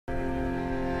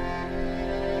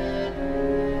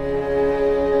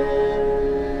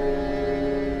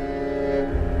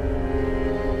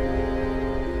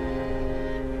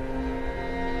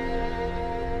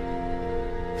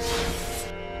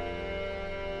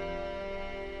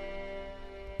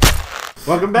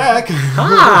Welcome back.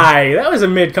 Hi! That was a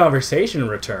mid-conversation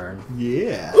return.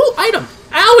 Yeah. Ooh, item!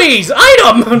 Owies!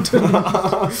 Item!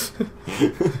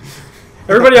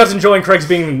 Everybody else enjoying Craig's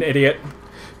being an idiot.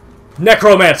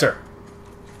 Necromancer!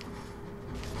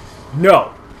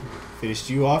 No. Finished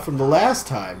you off from the last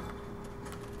time.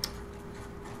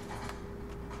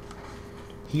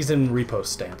 He's in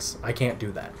riposte stance. I can't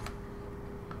do that.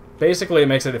 Basically, it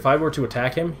makes it if I were to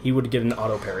attack him, he would get an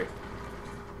auto parry.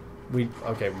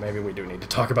 Okay, maybe we do need to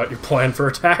talk about your plan for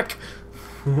attack.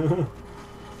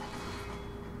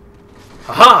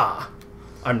 Haha!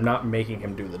 I'm not making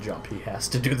him do the jump. He has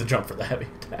to do the jump for the heavy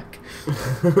attack.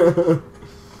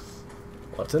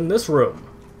 What's in this room?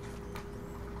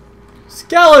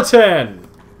 Skeleton!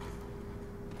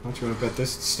 Don't you want to bet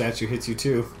this statue hits you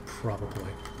too?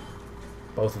 Probably.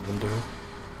 Both of them do.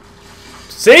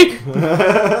 See?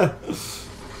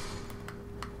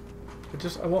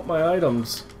 I want my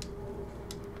items.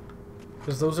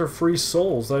 Because those are free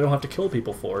souls that I don't have to kill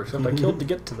people for, except I killed to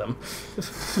get to them.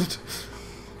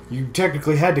 You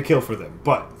technically had to kill for them,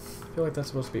 but... I feel like that's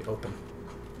supposed to be open.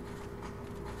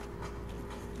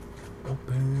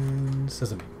 Open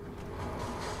sesame.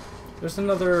 There's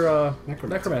another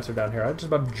necromancer down here. I just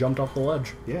about jumped off the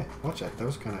ledge. Yeah, watch that. That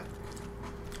was kind of...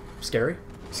 Scary?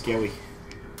 Scary.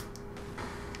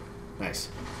 Nice.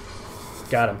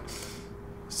 Got him.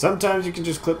 Sometimes you can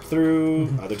just clip through,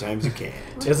 other times you can't.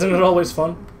 Isn't it always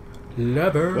fun?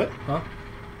 Lever. What? Huh?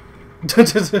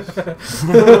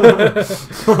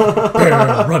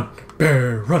 Bear run!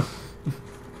 Bear run!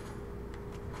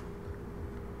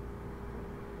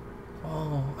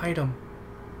 Oh, item.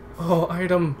 Oh,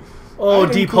 item. Oh,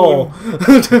 Item deep coin.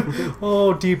 hole.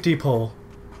 Oh, deep hole.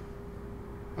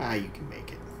 Ah, you can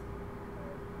make it.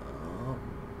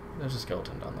 There's a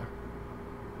skeleton down there.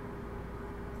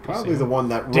 Probably the one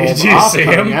that rolled Did you off see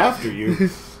coming him? after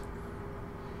you.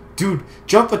 Dude,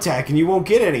 jump attack and you won't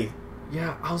get any.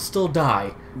 Yeah, I'll still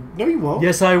die. No, you won't.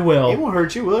 Yes, I It will. won't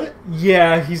hurt you, will it?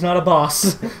 Yeah, he's not a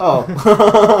boss. Oh.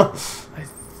 I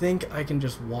think I can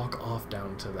just walk off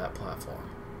down to that platform.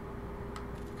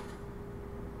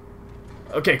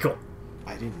 Okay, cool.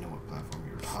 I didn't know what platform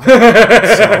you were talking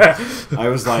about. So I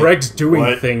was like, Craig's doing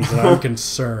what? things and I'm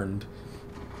concerned.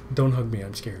 Don't hug me,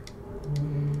 I'm scared.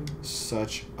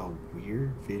 Such a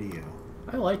weird video.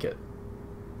 I like it.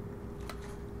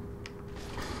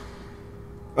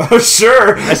 Oh,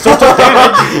 sure. I still took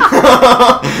damage.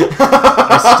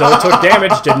 I still took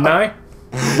damage, didn't I?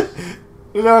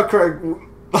 No, Craig.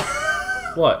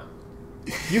 What?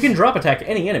 You can drop attack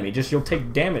any enemy, just you'll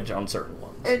take damage on certain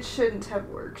ones. It shouldn't have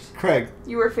worked. Craig.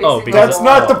 You were facing. Oh, because That's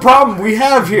not the problem we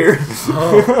have here.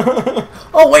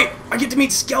 Oh, wait! I get to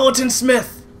meet Skeleton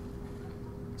Smith!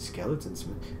 Skeleton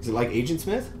Smith. Is it like Agent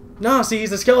Smith? No, see,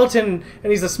 he's a skeleton,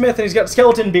 and he's a smith, and he's got a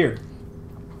skeleton beard.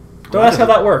 Don't ask how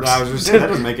that works. No, I was just saying, that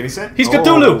doesn't make any sense. He's Oh.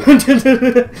 Cthulhu!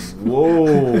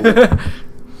 Whoa.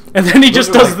 And then he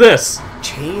just does like this.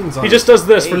 Chains on He just his does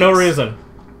this for no face. reason.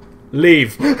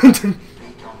 Leave.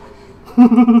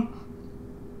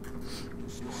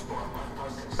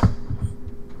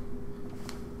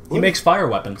 He makes fire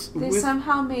weapons. They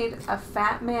somehow made a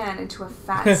fat man into a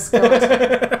fat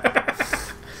skeleton.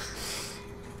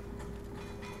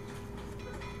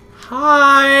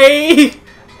 Hi!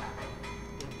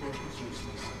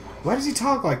 Why does he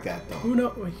talk like that, though? Who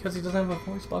knows? Because he doesn't have a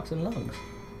voice box and lungs.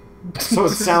 So it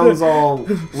sounds all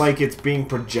like it's being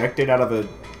projected out of a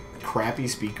crappy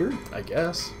speaker? I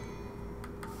guess.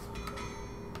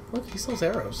 Look, he sells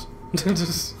arrows.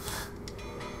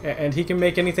 And he can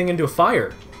make anything into a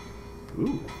fire.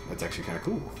 Ooh, that's actually kind of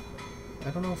cool.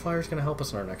 I don't know if fire's going to help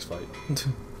us in our next fight.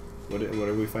 What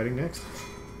are we fighting next?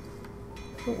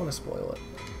 I don't want to spoil it.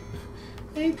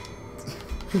 I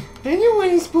don't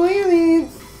want to spoil it.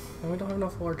 And we don't have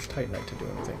enough large titanite to do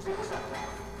anything.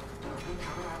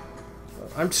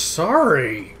 I'm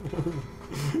sorry!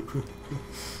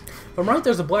 If I'm right,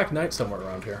 there's a black knight somewhere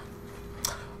around here.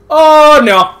 Oh,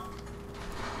 no!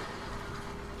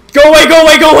 Go away, go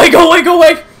away, go away, go away, go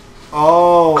away!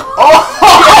 Oh.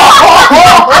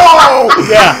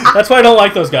 Yeah, that's why I don't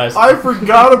like those guys. I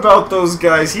forgot about those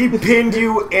guys. He pinned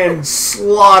you and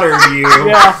slaughtered you.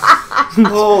 Yeah.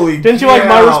 Holy Didn't you like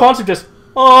my cow. response? You just,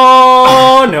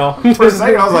 oh, no. For a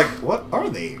second, I was like, what are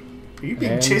they? Are you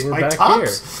being And chased we're by back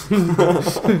tops?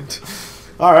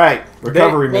 All right,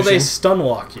 recovery Well, mission. they stun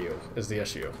lock you, is the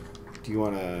issue. Do you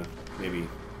want to maybe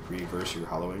reverse your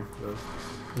hollowing?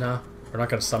 No, we're not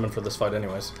going to summon for this fight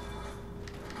anyways.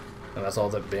 And that's all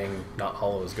that being not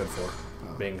hollow is good for.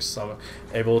 Oh. Being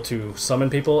able to summon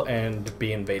people and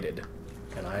be invaded.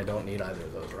 And I don't need either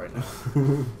of those right now.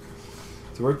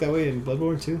 Does it work that way in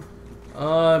Bloodborne too?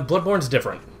 Bloodborne's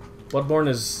different. Bloodborne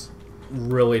is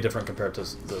really different compared to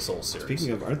the Souls series.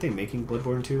 Speaking of, aren't they making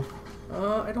Bloodborne 2?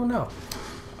 I don't know.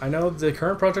 I know the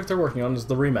current project they're working on is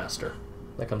the remaster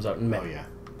that comes out in May. Oh, yeah.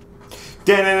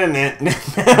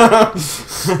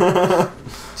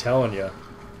 Telling you.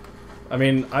 I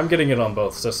mean, I'm getting it on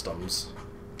both systems.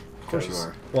 Of course you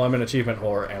are. Well, I'm an achievement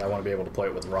whore, and I want to be able to play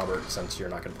it with Robert since you're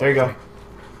not going to play There you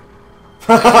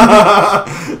with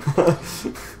go.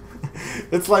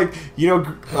 It's like, you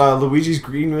know, Luigi's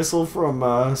green whistle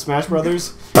from Smash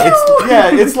Brothers?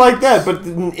 It's like that, but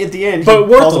at the end, But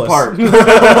he falls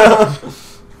worthless. apart.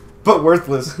 But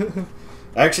worthless.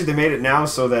 Actually, they made it now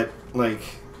so that, like,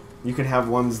 you can have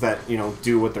ones that, you know,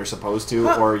 do what they're supposed to,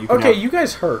 or you can Okay, have you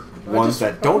guys hurt. ones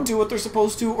that don't do what they're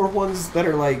supposed to, or ones that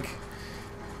are like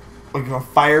a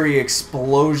fiery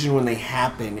explosion when they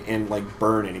happen and, like,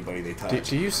 burn anybody they touch.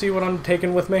 Do you see what I'm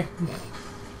taking with me?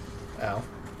 Ow.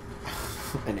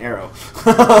 An arrow.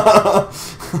 No,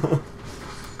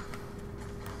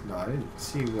 I didn't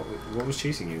see what was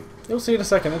chasing you. You'll see in a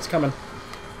second. It's coming.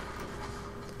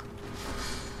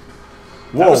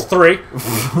 Whoa. That was 3.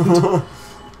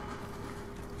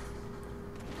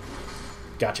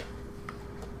 Gotcha.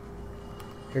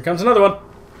 Here comes another one.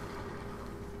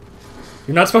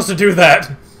 You're not supposed to do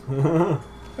that.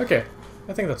 Okay.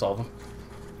 I think that's all of them.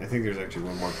 I think there's actually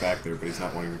one more back there, but he's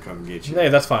not wanting to come get you. Hey,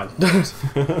 that's fine.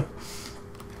 I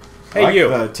Hey, like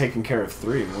you. taking care of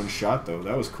 3 in one shot, though.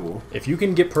 That was cool. If you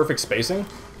can get perfect spacing...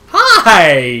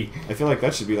 Hi! I feel like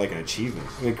that should be like an achievement.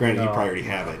 I mean, granted, you No. probably already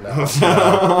have it.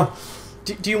 No.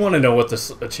 Do you want to know what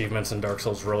the achievements in Dark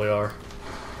Souls really are?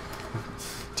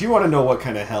 Do you want to know what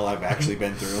kind of hell I've actually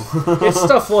been through? It's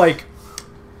stuff like...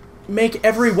 Make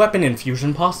every weapon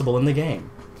infusion possible in the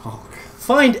game. Oh, God.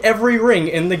 Find every ring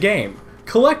in the game.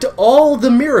 Collect all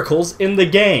the miracles in the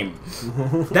game.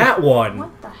 That one.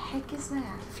 What the heck is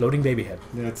that? Floating baby head.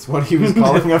 That's what he was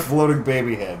calling a floating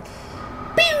baby head.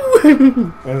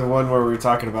 Pew! And the one where we were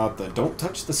talking about the don't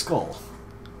touch the skull.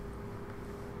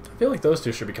 I feel like those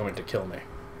two should be coming to kill me.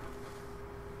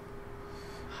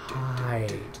 Hi.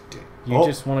 You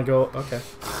just want to go... Okay.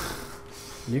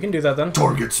 You can do that then.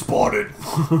 Target spotted.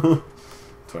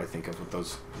 That's what I think of with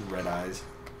those red eyes.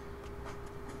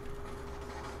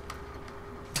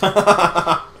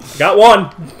 Got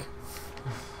one!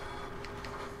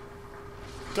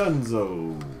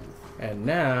 Dunzo. And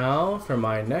now, for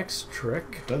my next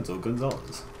trick... Dunzo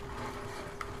Gonzalez.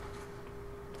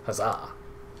 Huzzah.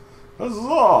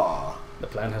 Huzzah! The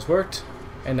plan has worked,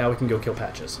 and now we can go kill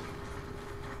Patches.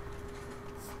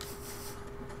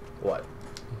 What?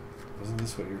 Wasn't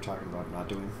this what you were talking about not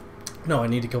doing? No, I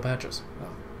need to kill Patches.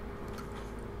 Oh.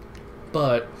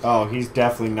 But... Oh, he's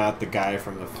definitely not the guy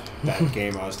from that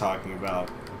game I was talking about.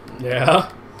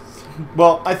 Yeah?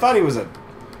 Well, I thought he was a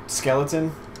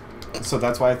skeleton, so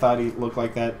that's why I thought he looked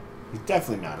like that. He's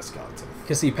definitely not a skeleton.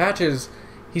 Because see, Patches...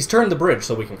 He's turned the bridge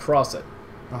so we can cross it.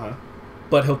 Uh-huh.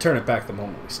 But he'll turn it back the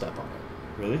moment we step on it.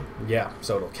 Really? Yeah,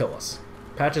 so it'll kill us.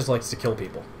 Patches likes to kill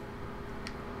people.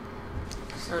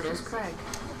 So does Craig.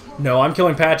 No, I'm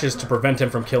killing Patches to prevent him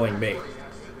from killing me.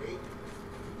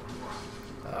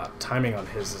 Timing on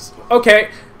his is... Okay,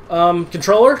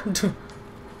 controller?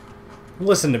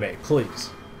 Listen to me,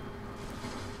 please.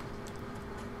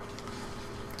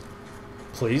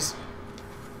 Please?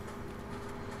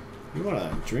 You want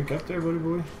to drink up there, buddy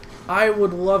boy? I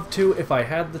would love to if I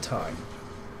had the time.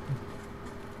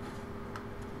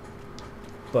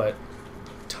 But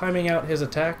timing out his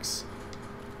attacks,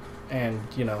 and,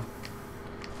 you know,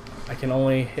 I can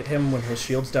only hit him when his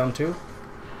shield's down too.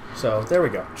 So, there we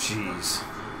go. Jeez.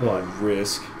 What a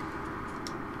risk.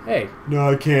 Hey.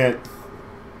 No, I can't.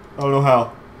 I don't know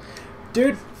how.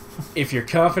 Dude, if you're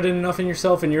confident enough in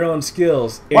yourself and your own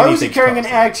skills... Why was he anything's carrying an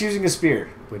possible. axe using a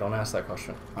spear? We don't ask that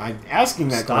question. I'm asking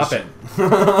that Stop question.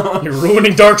 it. You're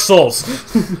ruining Dark Souls.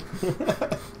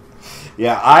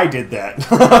 Yeah, I did that.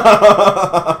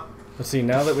 Let's see,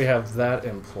 now that we have that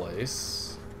in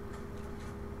place...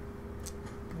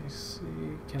 Let me see,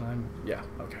 can I... Yeah,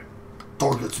 okay.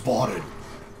 Target spotted.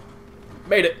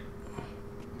 Made it.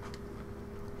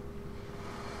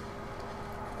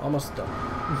 Almost done.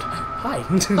 Hi.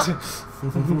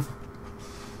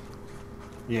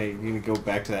 Yeah, you're gonna go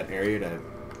back to that area to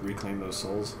reclaim those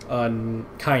souls?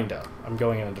 Kinda. I'm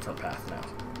going in a different path now.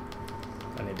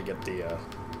 I need to get the,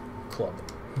 club.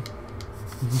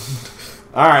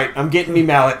 Alright, I'm getting me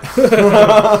mallet.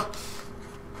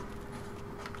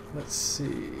 Let's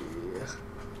see...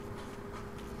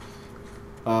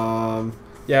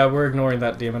 Yeah, we're ignoring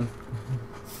that demon.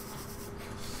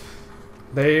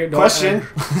 They don't question.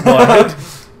 What?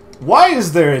 Why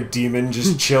is there a demon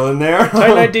just chilling there?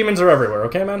 Titanite demons are everywhere,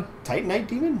 okay, man? Titanite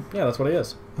demon? Yeah, that's what he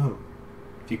is. Oh.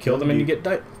 If you kill them and you get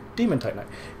Demon Titanite.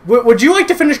 Would you like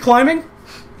to finish climbing?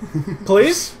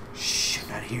 Please? Shh, I'm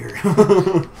not here.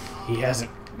 He hasn't.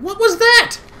 What was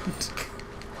that?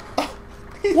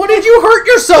 What did you hurt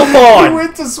yourself on? He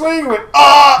went to swing and went,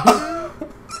 ah!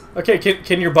 Okay,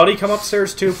 can your buddy come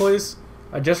upstairs too, please?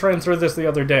 I just ran through this the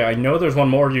other day. I know there's one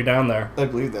more of you down there. I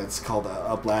believe that's called a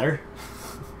up ladder.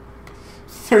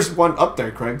 There's one up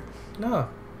there, Craig. No.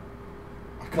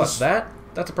 What, that?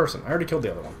 That's a person. I already killed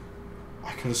the other one.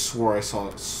 I could have swore I saw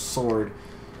a sword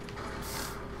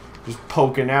just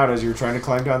poking out as you were trying to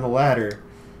climb down the ladder.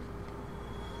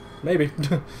 Maybe.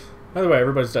 By the way,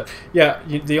 everybody's dead. Yeah,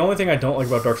 the only thing I don't like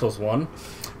about Dark Souls 1, you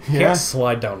can't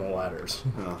slide down the ladders.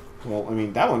 Oh, well, I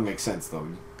mean, that one makes sense, though.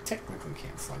 You technically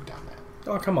can't slide down that.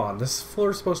 Oh, come on. This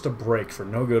floor's supposed to break for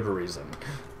no good reason.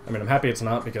 I mean, I'm happy it's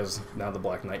not, because now the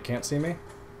Black Knight can't see me.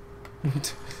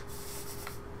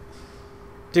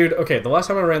 Dude, okay, the last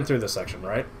time I ran through this section,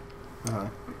 right? Uh-huh.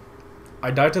 I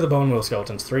died to the bone wheel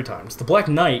skeletons 3 times. The Black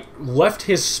Knight left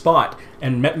his spot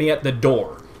and met me at the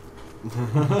door.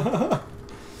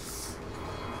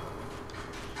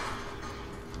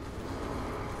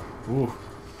 Ooh.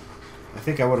 I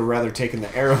think I would have rather taken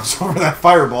the arrows over that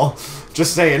fireball.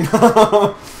 Just saying.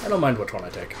 I don't mind which one I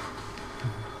take.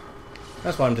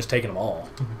 That's why I'm just taking them all.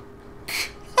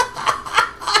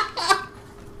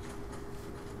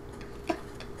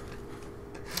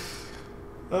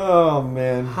 Oh,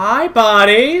 man. Hi,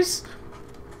 bodies!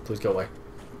 Please go away.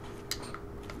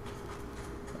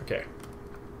 Okay.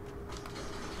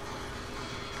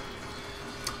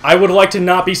 I would like to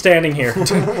not be standing here.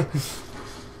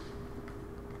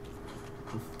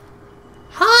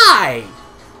 Hi!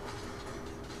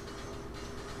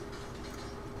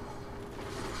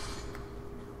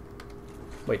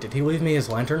 Wait, did he leave me his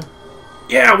lantern?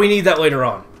 Yeah, we need that later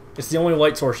on. It's the only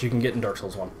light source you can get in Dark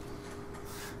Souls 1.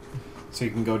 So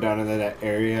you can go down into that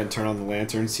area and turn on the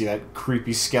lantern and see that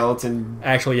creepy skeleton.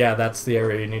 Actually, yeah, that's the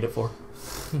area you need it for.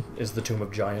 Is the Tomb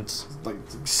of Giants. Like,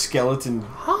 skeleton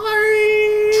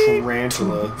Hi!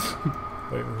 tarantula.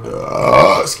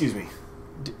 Wait. Excuse me.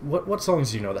 What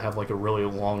songs do you know that have like a really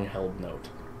long held note?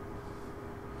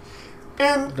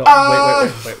 And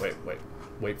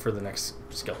Wait for the next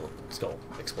skull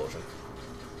explosion.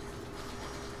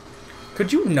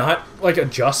 Could you not like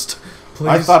adjust, please?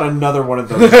 I thought another one of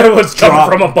those was coming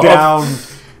from above. Down.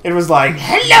 It was like,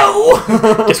 hello.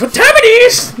 Guess what time it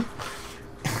is?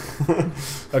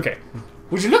 Okay.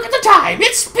 Would you look at the time?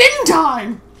 It's spin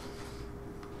time.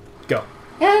 Go.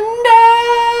 And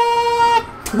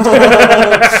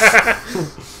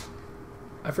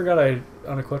I forgot I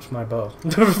unequipped my bow.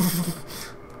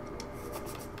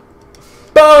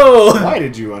 Bow! Why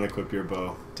did you unequip your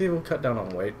bow? Dude, we'll cut down on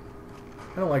weight.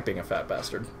 I don't like being a fat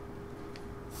bastard.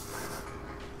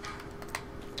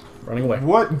 Running away.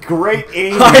 What great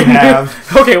aim you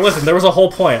have. Okay, listen, there was a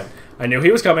whole plan. I knew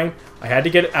he was coming. I had to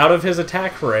get out of his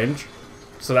attack range,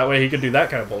 so that way he could do that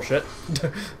kind of bullshit.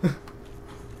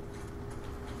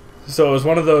 So it was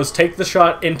one of those take the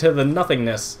shot into the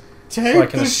nothingness. Take so I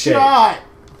can the escape. shot.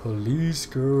 Police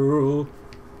girl.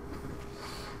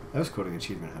 I was quoting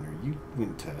Achievement Hunter. You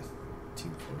went to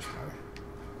Team Force Power.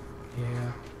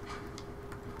 Yeah.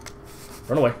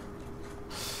 Run away.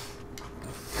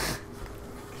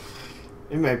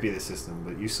 It might be the system,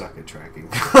 but you suck at tracking.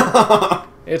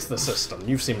 It's the system.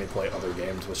 You've seen me play other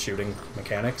games with shooting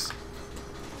mechanics.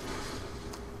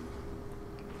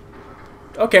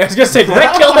 Okay, I was gonna say, did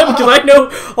I kill him? Because I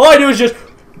know all I do is just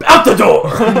out the door.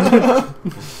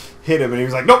 Hit him, and he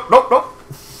was like, nope, nope, nope.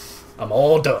 I'm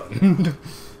all done.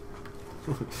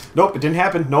 Nope, it didn't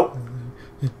happen. Nope.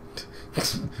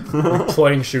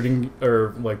 Playing shooting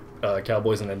or like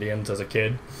Cowboys and Indians as a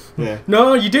kid. Yeah.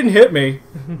 No, you didn't hit me.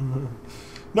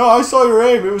 No, I saw your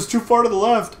aim. It was too far to the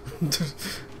left.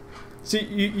 See,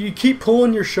 you keep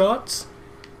pulling your shots.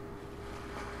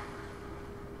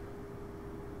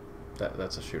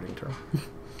 That's a shooting term.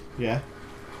 Yeah.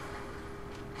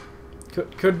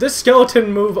 Could this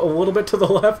skeleton move a little bit to the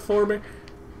left for me?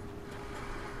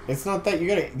 It's not that you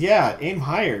gotta... Yeah, aim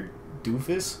higher,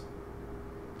 doofus.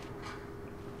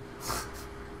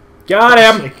 Got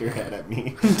him! Shake your head at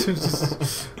me.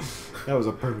 That was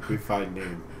a perfectly fine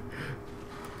name.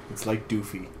 It's like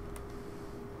Doofy.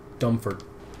 Dumford.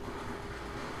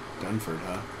 Dunford,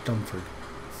 huh? Dumford.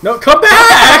 No, come back!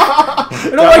 I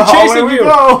don't like chasing you!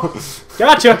 Go.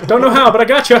 Gotcha! Don't know how, but I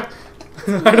gotcha!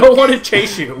 I don't want to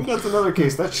chase you. That's another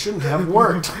case. That shouldn't have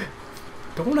worked.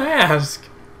 Don't ask.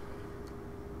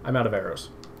 I'm out of arrows.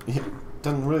 It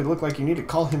doesn't really look like you need to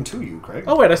call him to you, Craig.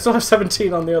 Oh wait, I still have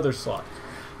 17 on the other slot.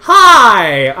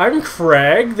 Hi! I'm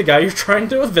Craig, the guy you're trying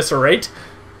to eviscerate.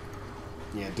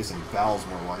 Yeah, disembowel's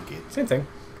more like it. Same thing.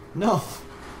 No.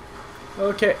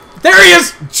 Okay. There he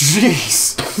is!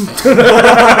 Jeez.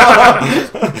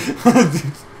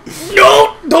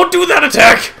 No! Don't do that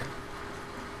attack!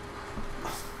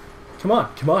 Come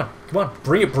on, come on, come on.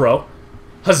 Bring it, bro.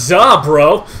 Huzzah,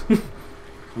 bro!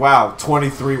 Wow,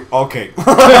 23. Okay.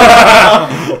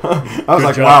 I was Good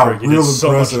like, job, wow, Greg. You real did so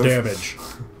impressive. much damage.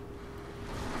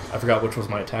 I forgot which was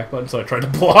my attack button, so I tried to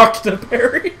block the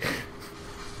parry.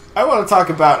 I want to talk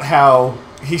about how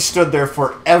he stood there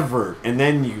forever, and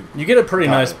then You get a pretty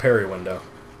Got nice it. parry window.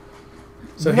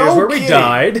 So No here's where kidding. we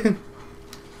died.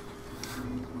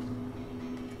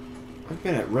 I've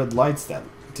been at red lights that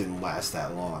didn't last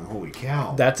that long. Holy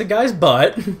cow. That's a guy's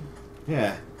butt.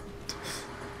 Yeah.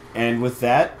 And with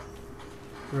that...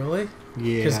 Really?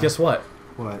 Yeah. Because guess what?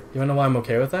 What? You wanna know why I'm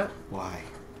okay with that? Why?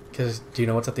 Because do you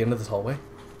know what's at the end of this hallway?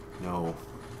 No.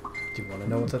 Do you want to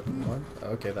know what's at the one?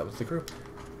 Okay, that was the group.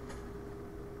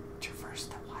 Traverse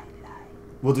the white light.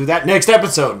 We'll do that next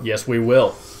episode. Yes, we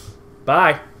will.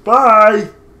 Bye. Bye.